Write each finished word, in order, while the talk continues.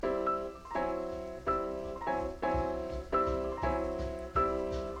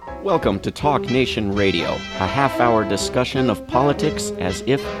Welcome to Talk Nation Radio, a half-hour discussion of politics as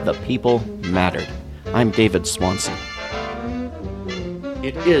if the people mattered. I'm David Swanson.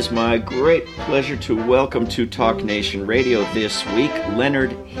 It is my great pleasure to welcome to Talk Nation Radio this week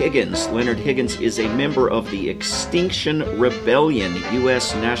Leonard Higgins. Leonard Higgins is a member of the Extinction Rebellion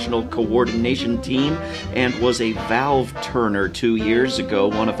U.S. National Coordination Team and was a valve turner 2 years ago,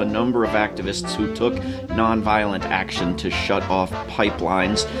 one of a number of activists who took nonviolent action to shut off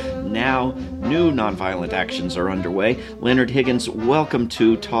pipelines. Now, new nonviolent actions are underway. Leonard Higgins, welcome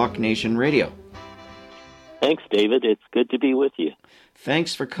to Talk Nation Radio. Thanks, David. It's good to be with you.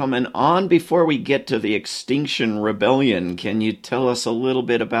 Thanks for coming on. Before we get to the Extinction Rebellion, can you tell us a little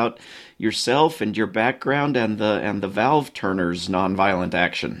bit about yourself and your background and the Valve Turners nonviolent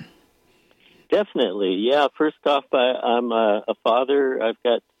action? Definitely. Yeah, first off, I'm a father. I've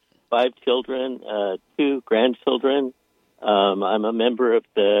got 5 children, 2 grandchildren. I'm a member of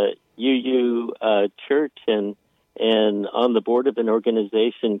the UU Church and on the board of an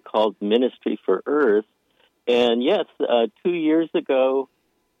organization called Ministry for Earth. And yes, 2 years ago,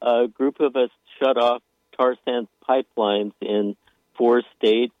 a group of us shut off tar sands pipelines in 4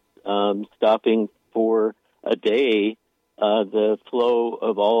 states, stopping for a day the flow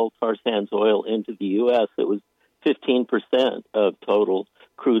of all tar sands oil into the U.S. It was 15% of total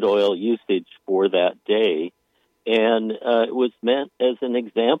crude oil usage for that day. And it was meant as an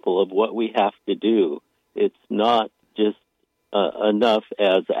example of what we have to do. It's not just enough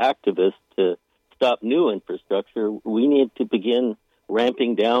as activists to stop new infrastructure. We need to begin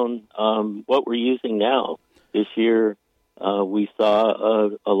ramping down what we're using now. This year, we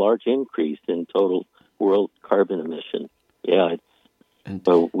saw a large increase in total world carbon emission. Yeah,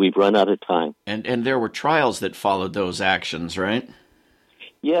 so we've run out of time. And there were trials that followed those actions, right?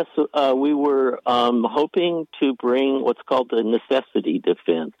 Yes, we were hoping to bring what's called the necessity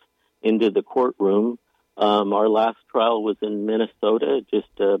defense into the courtroom. Our last trial was in Minnesota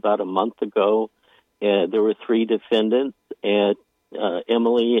just about a month ago. There were 3 defendants,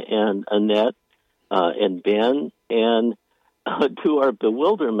 Emily and Annette and Ben. And to our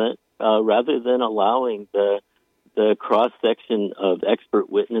bewilderment, rather than allowing the cross-section of expert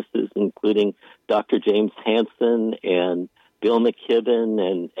witnesses, including Dr. James Hansen and Bill McKibben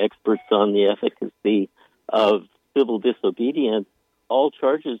and experts on the efficacy of civil disobedience, all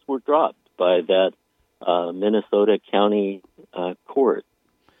charges were dropped by that Minnesota County court.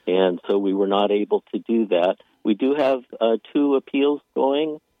 And so we were not able to do that. We do have 2 appeals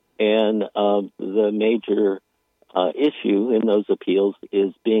going, and the major issue in those appeals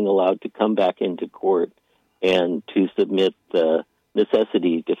is being allowed to come back into court and to submit the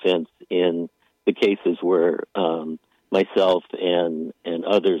necessity defense in the cases where myself and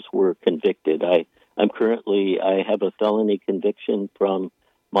others were convicted. I have a felony conviction from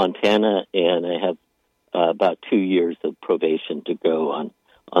Montana, and I have about 2 years of probation to go on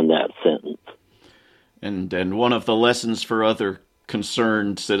that sentence. And one of the lessons for other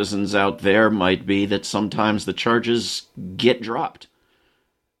concerned citizens out there might be that sometimes the charges get dropped.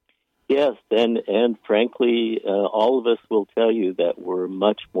 Yes, and frankly, all of us will tell you that we're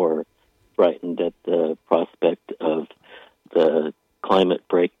much more frightened at the prospect of the climate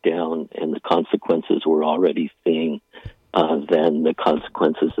breakdown and the consequences we're already seeing than the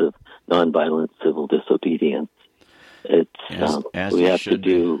consequences of nonviolent civil disobedience. We have to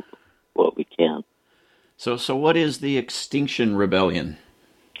do what we can. So what is the Extinction Rebellion?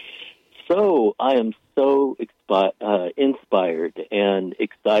 So I am so inspired and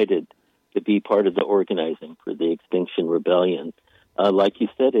excited to be part of the organizing for the Extinction Rebellion. Like you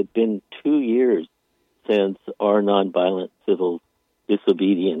said, it's been 2 years since our nonviolent civil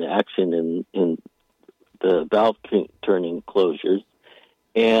disobedient action in the valve turning closures.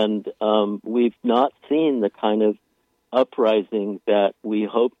 And we've not seen the kind of uprising that we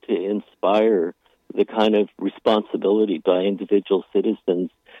hope to inspire, the kind of responsibility by individual citizens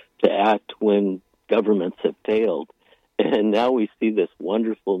to act when governments have failed. And now we see this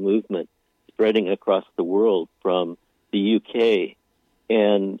wonderful movement spreading across the world from the UK,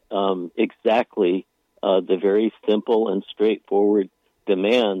 and exactly the very simple and straightforward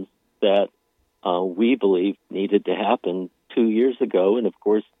demands that we believe needed to happen 2 years ago, and of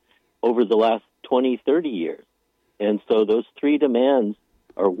course over the last 20, 30 years. And so those 3 demands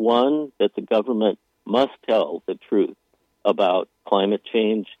are: 1, that the government must tell the truth about climate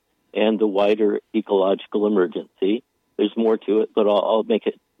change and the wider ecological emergency. There's more to it, but I'll make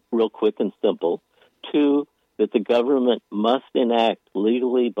it real quick and simple. 2, that the government must enact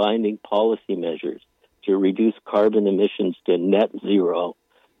legally binding policy measures to reduce carbon emissions to net zero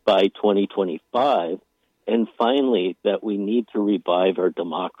by 2025. and finally, that we need to revive our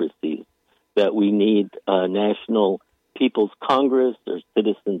democracies, that we need a National People's Congress or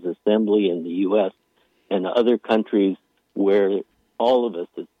Citizens Assembly in the U.S. and other countries where all of us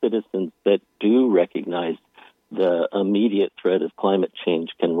as citizens that do recognize the immediate threat of climate change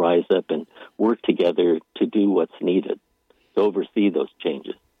can rise up and work together to do what's needed to oversee those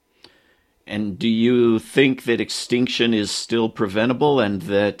changes. And do you think that extinction is still preventable and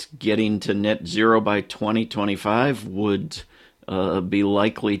that getting to net zero by 2025 would be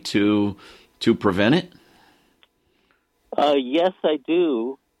likely to prevent it? Yes, I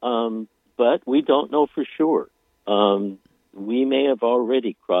do, but we don't know for sure. We may have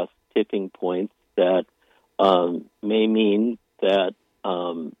already crossed tipping points that may mean that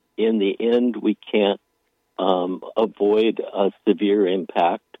in the end we can't avoid a severe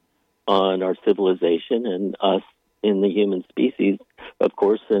impact on our civilization and us in the human species, of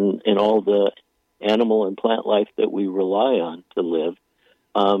course, and all the animal and plant life that we rely on to live.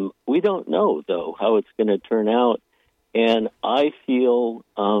 We don't know, though, how it's going to turn out. And I feel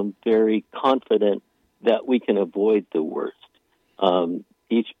very confident that we can avoid the worst.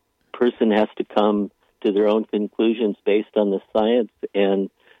 Each person has to come to their own conclusions based on the science. And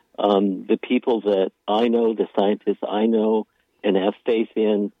the people that I know, the scientists I know and have faith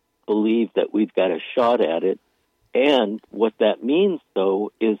in, believe that we've got a shot at it. And what that means,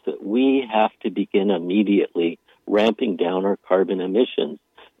 though, is that we have to begin immediately ramping down our carbon emissions.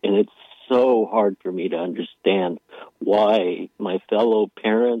 And it's so hard for me to understand why my fellow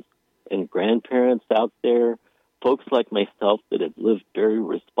parents and grandparents out there, folks like myself that have lived very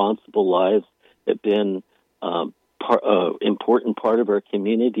responsible lives, have been important part of our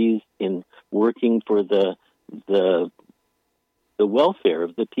communities in working for the welfare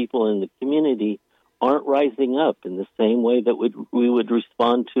of the people in the community, aren't rising up in the same way that we would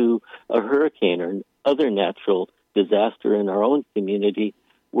respond to a hurricane or other natural disaster in our own community.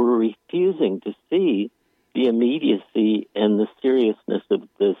 We're refusing to see the immediacy and the seriousness of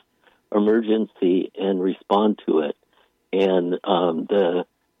this emergency and respond to it. And the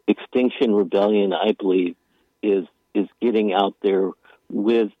Extinction Rebellion, I believe, is getting out there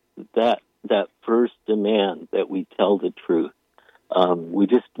with that first demand that we tell the truth.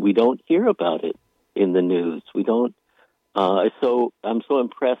 We don't hear about it in the news. We don't. So I'm so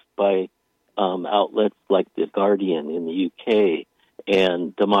impressed by outlets like The Guardian in the UK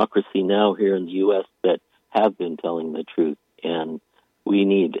and Democracy Now! Here in the U.S. that have been telling the truth, and we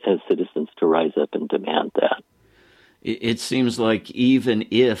need, as citizens, to rise up and demand that. It seems like even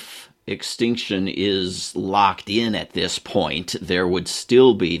if extinction is locked in at this point, there would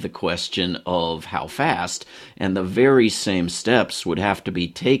still be the question of how fast, and the very same steps would have to be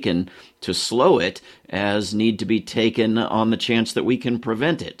taken to slow it as need to be taken on the chance that we can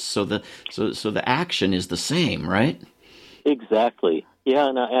prevent it. So the action is the same, right? Exactly. Yeah,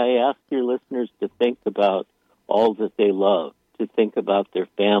 and I ask your listeners to think about all that they love, to think about their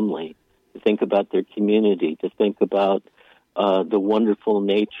family, to think about their community, to think about the wonderful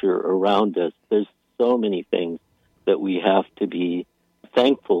nature around us. There's so many things that we have to be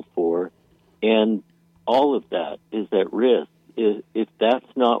thankful for, and all of that is at risk. If that's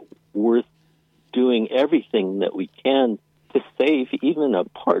not worth doing everything that we can to save even a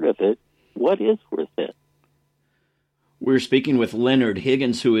part of it, what is worth it? We're speaking with Leonard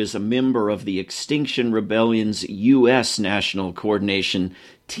Higgins, who is a member of the Extinction Rebellion's U.S. National Coordination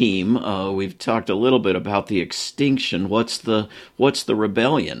Team. We've talked a little bit about the extinction. What's the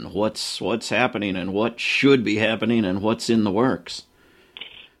rebellion? What's happening, and what should be happening, and what's in the works?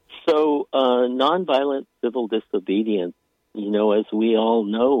 So, nonviolent civil disobedience, as we all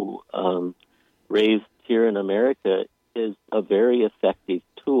know, raised here in America, is a very effective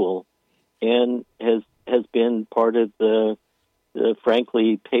tool and has been part of the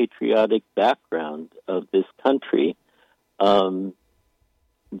frankly patriotic background of this country.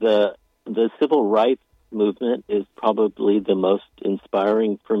 The civil rights movement is probably the most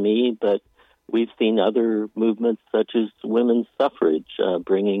inspiring for me, but we've seen other movements such as women's suffrage,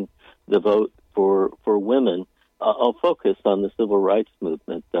 bringing the vote for women. I'll focus on the civil rights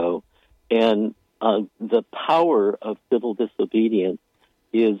movement, though, and the power of civil disobedience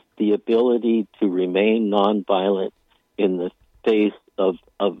is the ability to remain nonviolent in the face of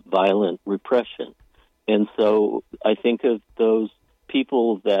violent repression. And so I think of those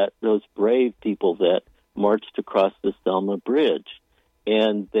brave people that marched across the Selma Bridge,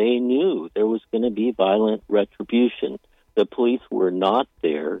 and they knew there was going to be violent retribution. The police were not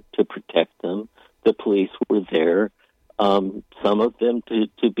there to protect them. The police were there, some of them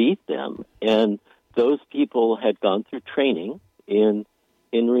to beat them. And those people had gone through training in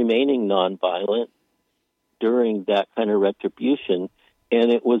remaining nonviolent, enduring that kind of retribution.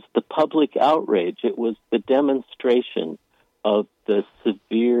 And it was the public outrage. It was the demonstration of the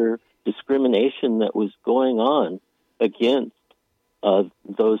severe discrimination that was going on against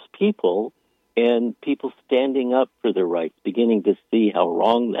those people, and people standing up for their rights, beginning to see how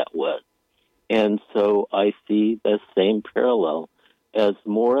wrong that was. And so I see the same parallel as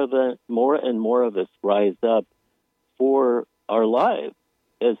more and more of us rise up for our lives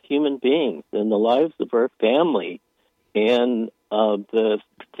as human beings and the lives of our family, and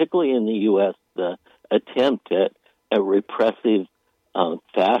particularly in the U.S., the attempt at repressive,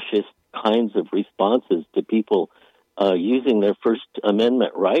 fascist kinds of responses to people using their First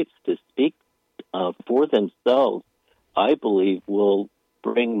Amendment rights to speak for themselves, I believe will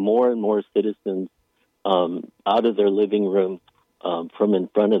bring more and more citizens out of their living rooms, from in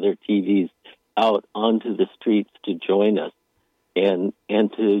front of their TVs, out onto the streets to join us and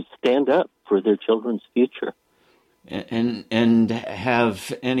to stand up for their children's future. And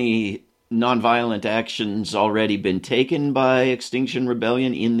have any nonviolent actions already been taken by Extinction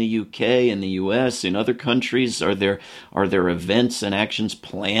Rebellion in the UK, in the US, in other countries? Are there events and actions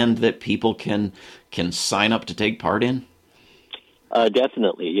planned that people can sign up to take part in?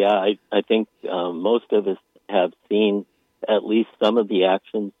 Definitely, yeah. I think most of us have seen at least some of the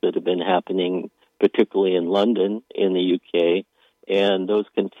actions that have been happening, particularly in London, in the UK, and those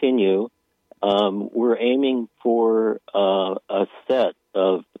continue. We're aiming for a set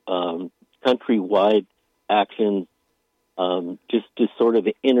of countrywide actions just to sort of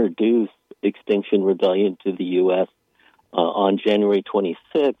introduce Extinction Rebellion to the U.S. On January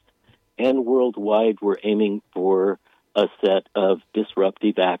 26th, and worldwide we're aiming for a set of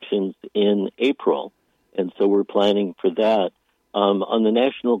disruptive actions in April. And so we're planning for that. On the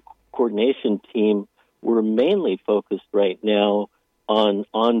national coordination team, we're mainly focused right now on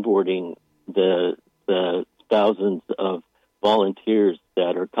onboarding the thousands of volunteers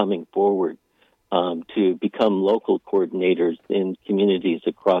that are coming forward to become local coordinators in communities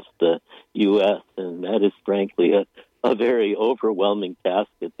across the U.S. And that is frankly a very overwhelming task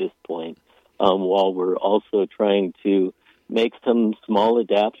at this point, while we're also trying to make some small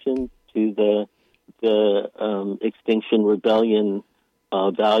adaptations to the Extinction Rebellion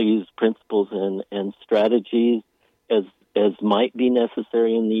values, principles, and strategies as might be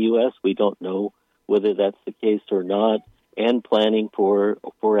necessary in the U.S. We don't know whether that's the case or not, and planning for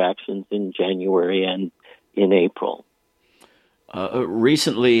actions in January and in April.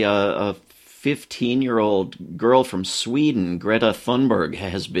 Recently, a 15-year-old girl from Sweden, Greta Thunberg,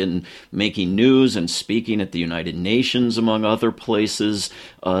 has been making news and speaking at the United Nations, among other places.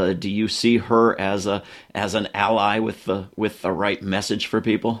 Do you see her as an ally with the right message for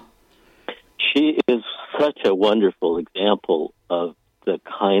people? She is such a wonderful example of the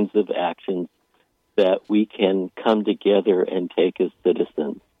kinds of actions that we can come together and take as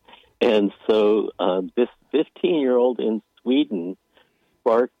citizens. And so this 15-year-old in Sweden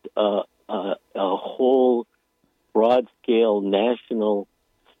sparked a whole broad-scale national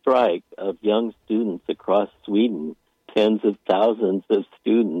strike of young students across Sweden, tens of thousands of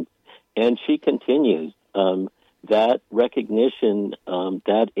students, and she continues. That recognition,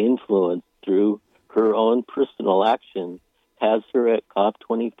 that influence through her own personal action has her at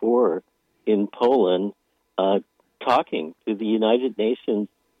COP24 in Poland, talking to the United Nations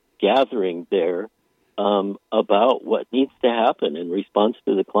gathering there about what needs to happen in response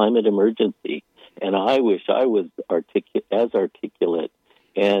to the climate emergency. And I wish I was as articulate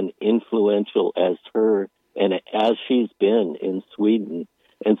and influential as her and as she's been in Sweden.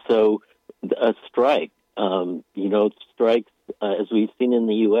 And so a strike, strikes, as we've seen in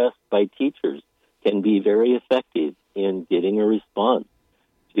the U.S. by teachers, can be very effective in getting a response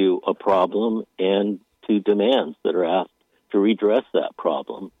to a problem and to demands that are asked to redress that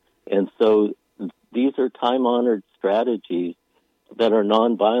problem. And so these are time-honored strategies that are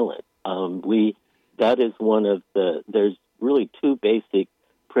nonviolent. That is one of there's really two basic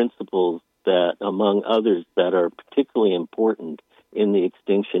principles that, among others, that are particularly important in the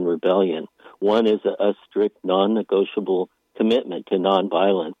Extinction Rebellion. One is a strict, non-negotiable commitment to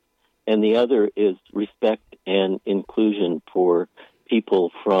nonviolence, and the other is respect and inclusion for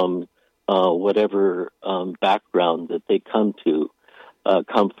people from whatever background that they come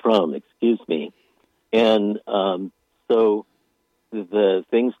from. And so the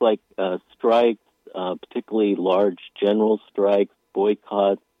things like strikes, particularly large general strikes,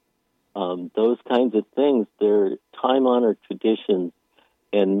 boycotts, those kinds of things, they're time-honored traditions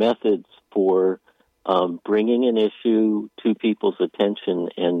and methods for bringing an issue to people's attention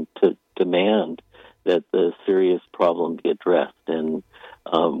and to demand that the serious problem be addressed. And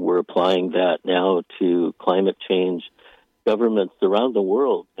We're applying that now to climate change. Governments around the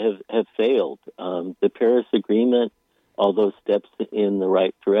world have failed. The Paris Agreement, although steps in the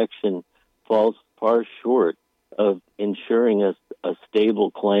right direction, falls far short of ensuring us a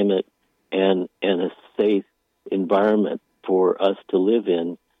stable climate and a safe environment for us to live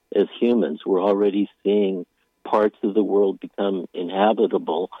in as humans. We're already seeing parts of the world become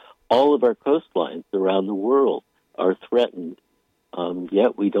inhabitable. All of our coastlines around the world are threatened,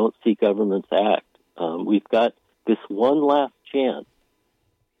 yet we don't see governments act. We've got this one last chance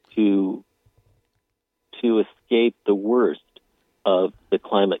to escape the worst of the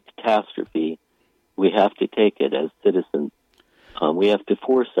climate catastrophe. We have to take it as citizens. We have to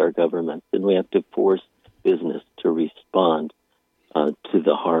force our governments, and we have to force business to respond to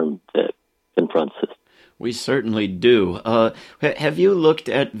the harm that confronts us. We certainly do. Have you looked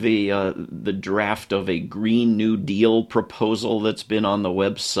at the draft of a Green New Deal proposal that's been on the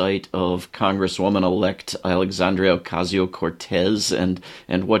website of Congresswoman-elect Alexandria Ocasio-Cortez, and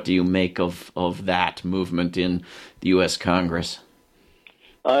what do you make of that movement in the U.S. Congress?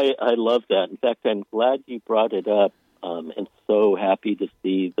 I love that. In fact, I'm glad you brought it up, and so happy to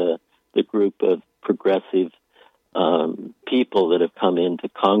see the group of progressive people that have come into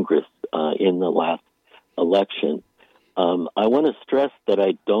Congress in the last election. I want to stress that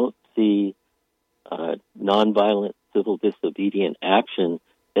I don't see nonviolent civil disobedient action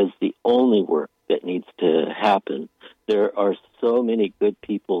as the only work that needs to happen. There are so many good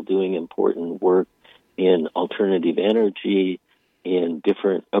people doing important work in alternative energy, in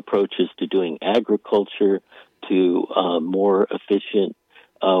different approaches to doing agriculture, to more efficient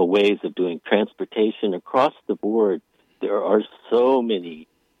ways of doing transportation across the board. There are so many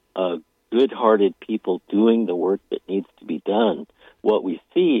good-hearted people doing the work that needs to be done. What we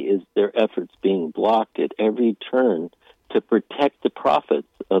see is their efforts being blocked at every turn to protect the profits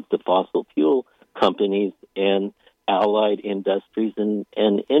of the fossil fuel companies and allied industries and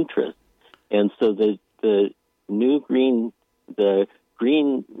interests. And so the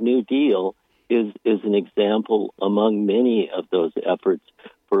Green New Deal is an example among many of those efforts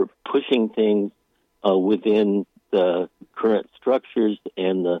for pushing things within the current structures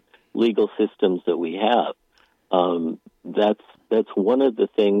and the legal systems that we have. That's one of the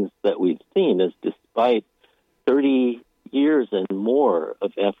things that we've seen is despite 30 years and more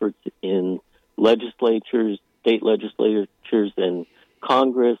of efforts in legislatures, state legislatures and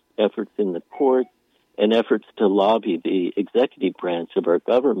Congress, efforts in the courts, and efforts to lobby the executive branch of our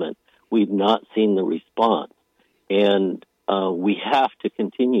government, we've not seen the response. And we have to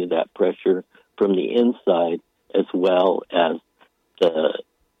continue that pressure from the inside as well as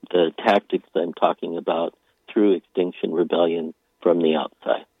the tactics I'm talking about through Extinction Rebellion from the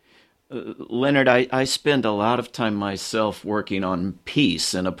outside. Leonard, I spend a lot of time myself working on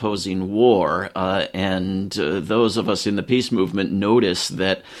peace and opposing war, and those of us in the peace movement notice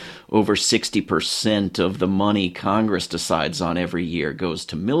that over 60% of the money Congress decides on every year goes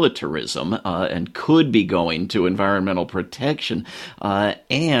to militarism and could be going to environmental protection,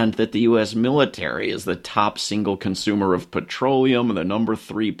 and that the U.S. military is the top single consumer of petroleum, the number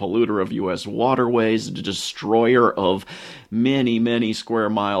 3 polluter of U.S. waterways, the destroyer of many, many square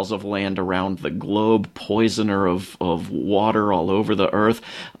miles of land around the globe, poisoner of water all over the earth,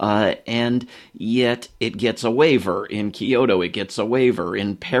 and yet it gets a waiver in Kyoto, it gets a waiver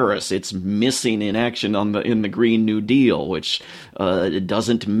in Paris. It's missing in action in the Green New Deal, which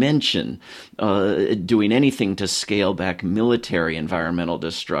doesn't mention doing anything to scale back military environmental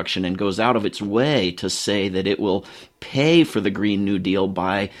destruction, and goes out of its way to say that it will pay for the Green New Deal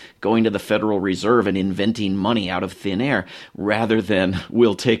by going to the Federal Reserve and inventing money out of thin air, rather than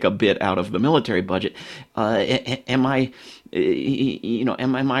we'll take a bit out of the military budget. Am I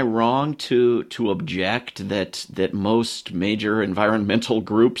wrong to object that most major environmental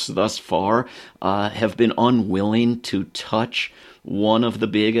groups thus far have been unwilling to touch one of the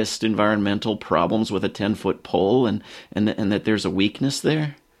biggest environmental problems with a 10-foot pole, and that there's a weakness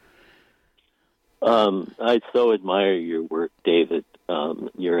there? I so admire your work, David,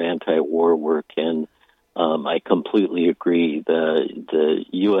 your anti-war work, and I completely agree. The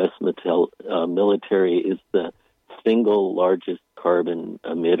U.S. military is the single largest carbon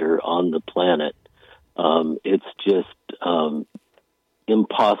emitter on the planet. It's just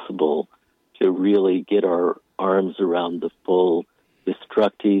impossible to really get our arms around the full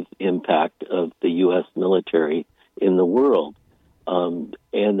destructive impact of the U.S. military in the world.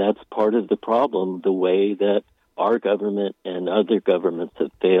 And that's part of the problem, the way that our government and other governments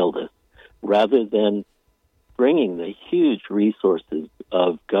have failed us. Rather than bringing the huge resources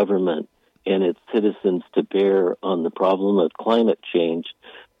of government and its citizens to bear on the problem of climate change,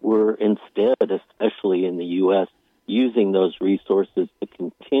 we're instead, especially in the U.S., using those resources to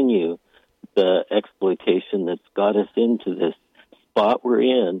continue the exploitation that's got us into this spot we're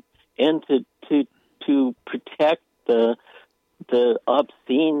in, and to protect the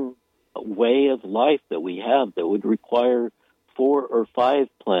obscene way of life that we have that would require 4 or 5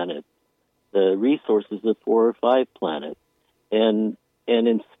 planets, the resources of 4 or 5 planets. And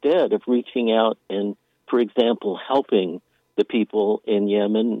instead of reaching out and, for example, helping the people in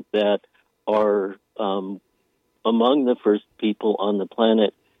Yemen that are among the first people on the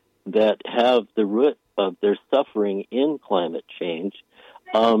planet that have the root of their suffering in climate change,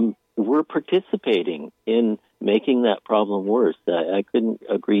 we're participating in making that problem worse. I couldn't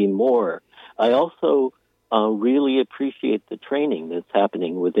agree more. I also really appreciate the training that's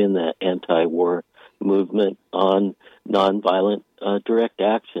happening within the anti-war movement on nonviolent direct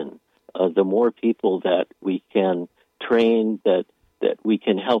action. The more people that we can train, that we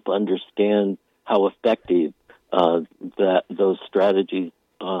can help understand how effective that those strategies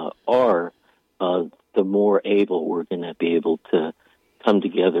are, the more able we're going to be able to come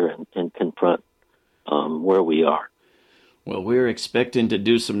together and confront where we are. Well, we're expecting to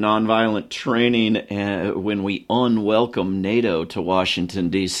do some nonviolent training when we unwelcome NATO to Washington,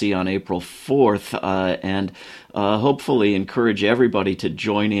 D.C. on April 4th, and hopefully encourage everybody to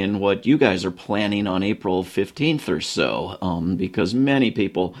join in what you guys are planning on April 15th or so, because many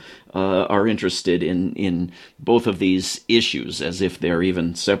people are interested in both of these issues as if they're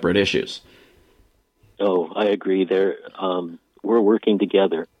even separate issues. Oh, I agree. We're working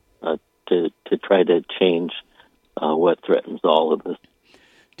together to try to change what threatens all of us.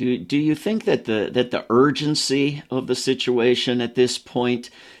 Do you think that the urgency of the situation at this point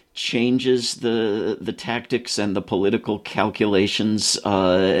changes the tactics and the political calculations,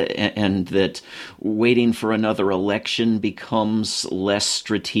 and that waiting for another election becomes less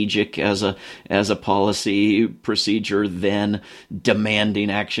strategic as a policy procedure than demanding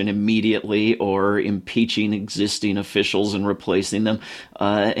action immediately or impeaching existing officials and replacing them?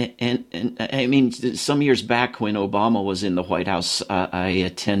 And I mean, some years back when Obama was in the White House, I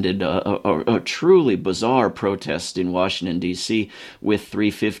attended a truly bizarre protest in Washington, D.C. with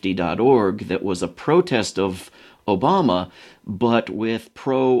 350.org that was a protest of Obama, but with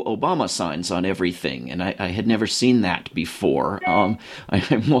pro-Obama signs on everything, and I had never seen that before. I'm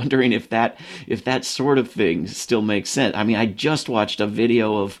wondering if that sort of thing still makes sense. I mean, I just watched a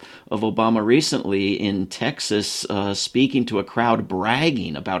video of Obama recently in Texas speaking to a crowd,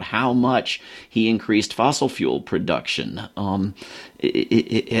 bragging about how much he increased fossil fuel production.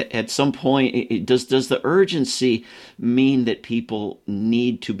 At some point, does the urgency mean that people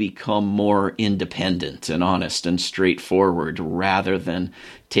need to become more independent and honest and straightforward rather than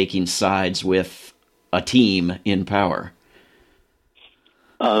taking sides with a team in power?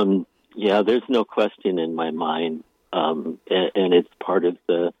 Yeah, there's no question in my mind, and it's part of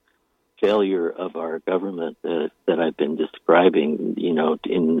the failure of our government that I've been describing,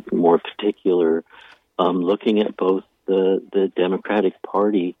 in more particular, looking at both the Democratic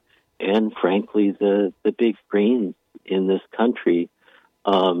Party and, frankly, the big Greens in this country,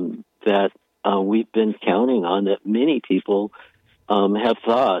 that we've been counting on, that many people have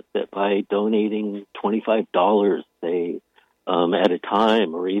thought that by donating $25, say, at a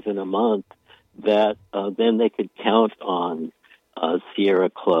time or even a month, that then they could count on Sierra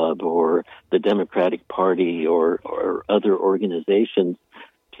Club or the Democratic Party or other organizations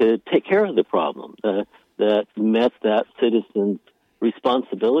to take care of the problem, that met that citizen's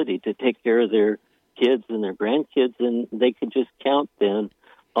responsibility to take care of their kids and their grandkids, and they could just count then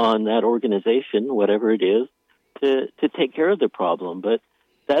on that organization, whatever it is, to take care of the problem. But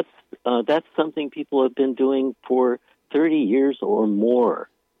that's something people have been doing for 30 years or more.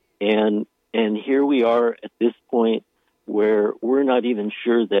 And here we are at this point where we're not even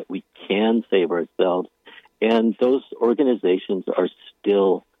sure that we can save ourselves. And those organizations are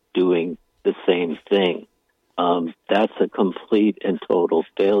still doing the same thing. That's a complete and total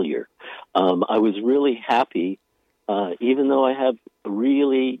failure. I was really happy, even though I have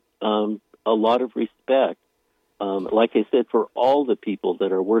really a lot of respect, like I said, for all the people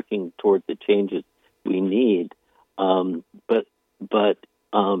that are working toward the changes we need, but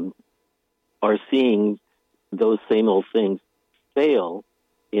are seeing those same old things fail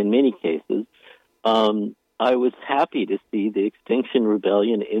in many cases. I was happy to see the Extinction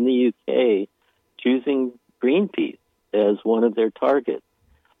Rebellion in the UK choosing Greenpeace as one of their targets.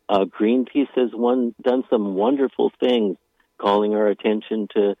 Greenpeace has done some wonderful things, calling our attention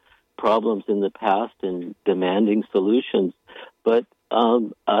to problems in the past and demanding solutions. But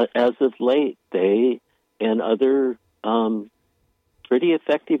as of late, they and other pretty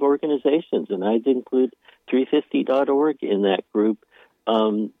effective organizations, and I'd include 350.org in that group,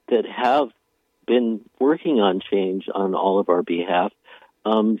 that have been working on change on all of our behalf,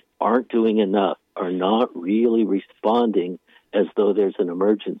 aren't doing enough, are not really responding as though there's an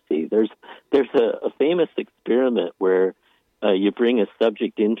emergency. There's a famous experiment where you bring a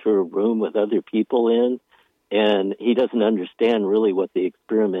subject into a room with other people in, and he doesn't understand really what the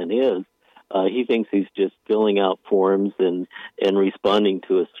experiment is. He thinks he's just filling out forms and responding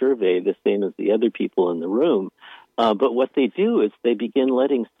to a survey the same as the other people in the room. But what they do is they begin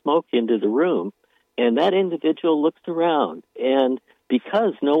letting smoke into the room, and that individual looks around. And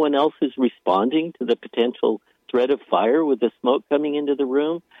because no one else is responding to the potential threat of fire with the smoke coming into the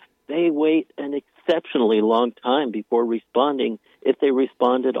room, they wait an exceptionally long time before responding, if they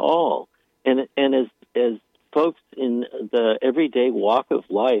respond at all. And as folks in the everyday walk of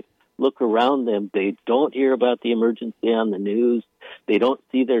life look around them, they don't hear about the emergency on the news. They don't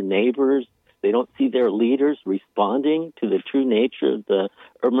see their neighbors. They don't see their leaders responding to the true nature of the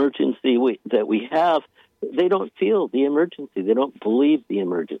emergency that we have. They don't feel the emergency. They don't believe the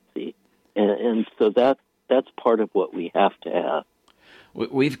emergency. And so that's part of what we have to have.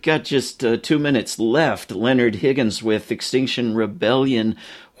 We've got just 2 minutes left. Leonard Higgins with Extinction Rebellion.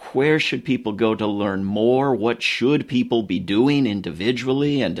 Where should people go to learn more? What should people be doing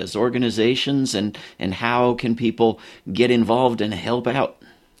individually and as organizations? And how can people get involved and help out?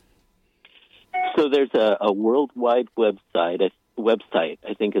 So there's a worldwide website.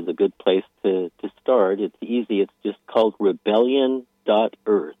 I think is a good place to start. It's easy. It's just called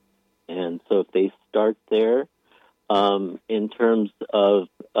rebellion.earth. And so if they start there, in terms of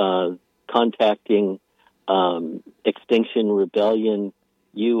contacting Extinction Rebellion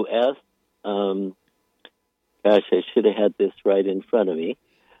US, gosh, I should have had this right in front of me.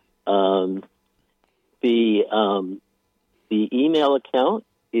 The email account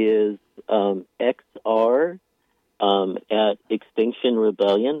is xr at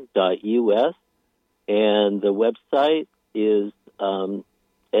extinctionrebellion.us, and the website is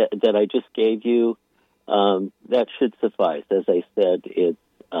that I just gave you. That should suffice. As I said,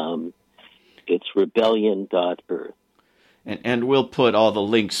 it's rebellion.earth. And we'll put all the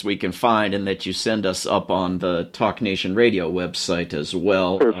links we can find and that you send us up on the Talk Nation Radio website as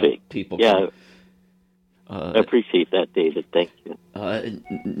well. Perfect. People yeah. I appreciate that, David. Thank you.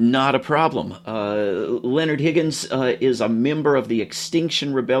 Not a problem. Leonard Higgins is a member of the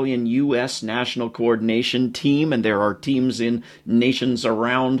Extinction Rebellion U.S. National Coordination Team, and there are teams in nations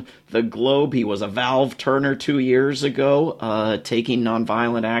around the globe. He was a valve turner 2 years ago, taking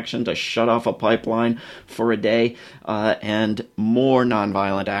nonviolent action to shut off a pipeline for a day, and more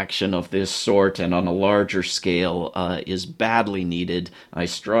nonviolent action of this sort and on a larger scale is badly needed. I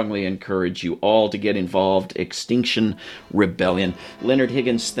strongly encourage you all to get involved. Extinction Rebellion. Leonard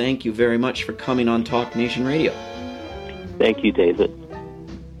Higgins, thank you very much for coming on Talk Nation Radio. Thank you, David.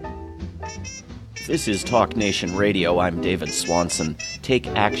 This is Talk Nation Radio. I'm David Swanson. Take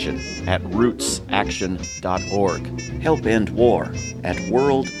action at rootsaction.org. Help end war at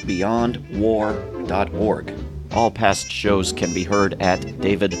worldbeyondwar.org. All past shows can be heard at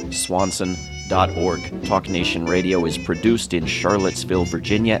davidswanson.org. Talk Nation Radio is produced in Charlottesville,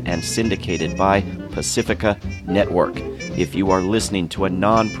 Virginia, and syndicated by Pacifica Network. If you are listening to a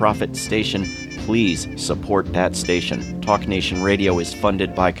non-profit station, please support that station. Talk Nation Radio is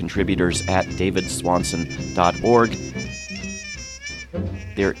funded by contributors at davidswanson.org.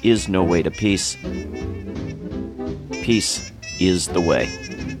 There is no way to peace. Peace is the way.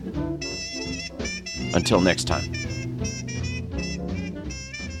 Until next time.